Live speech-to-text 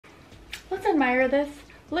let's admire this.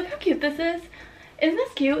 Look how cute this is. Isn't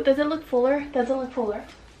this cute? Does it look fuller? Does it look fuller?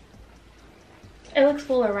 It looks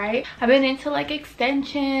fuller, right? I've been into like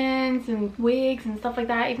extensions and wigs and stuff like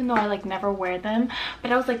that, even though I like never wear them.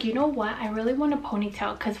 But I was like, you know what? I really want a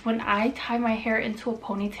ponytail, because when I tie my hair into a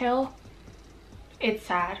ponytail, it's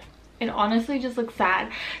sad. It honestly just looks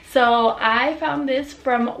sad. So I found this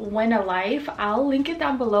from Wennalife. I'll link it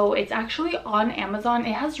down below. It's actually on Amazon.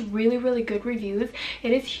 It has really good reviews.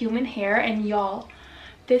 It is human hair, and y'all,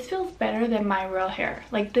 this feels better than my real hair.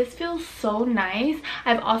 Like, this feels so nice.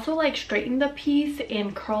 I've also like straightened the piece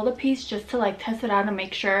and curled the piece just to like test it out and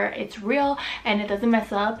make sure it's real and it doesn't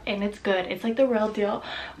mess up and it's good. It's like the real deal.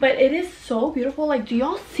 But it is so beautiful. Like, do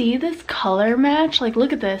y'all see this color match? Like,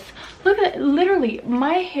 look at this. Look at it. Literally,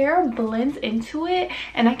 my hair blends into it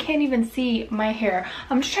and I can't even see my hair.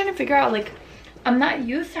 I'm just trying to figure out, like, I'm not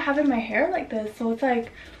used to having my hair like this, so it's like,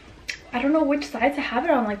 I don't know which side to have it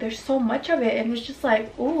on. Like, there's so much of it, and it's just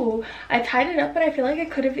like, ooh, I tied it up, but I feel like I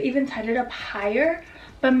could have even tied it up higher,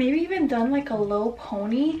 but maybe even done like a low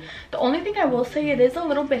pony. The only thing I will say, it is a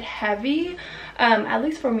little bit heavy, at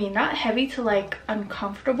least for me. Not heavy to like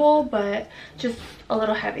uncomfortable, but just a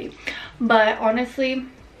little heavy. But honestly,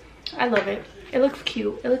 I love it. It looks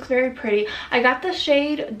cute. It looks very pretty. I got the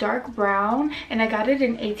shade dark brown and I got it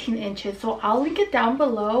in 18 inches. So I'll link it down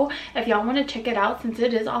below if y'all want to check it out, since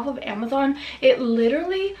it is off of Amazon. It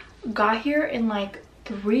literally got here in like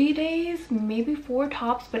 3 days, maybe 4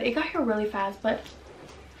 tops, but it got here really fast. But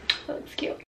it looks cute.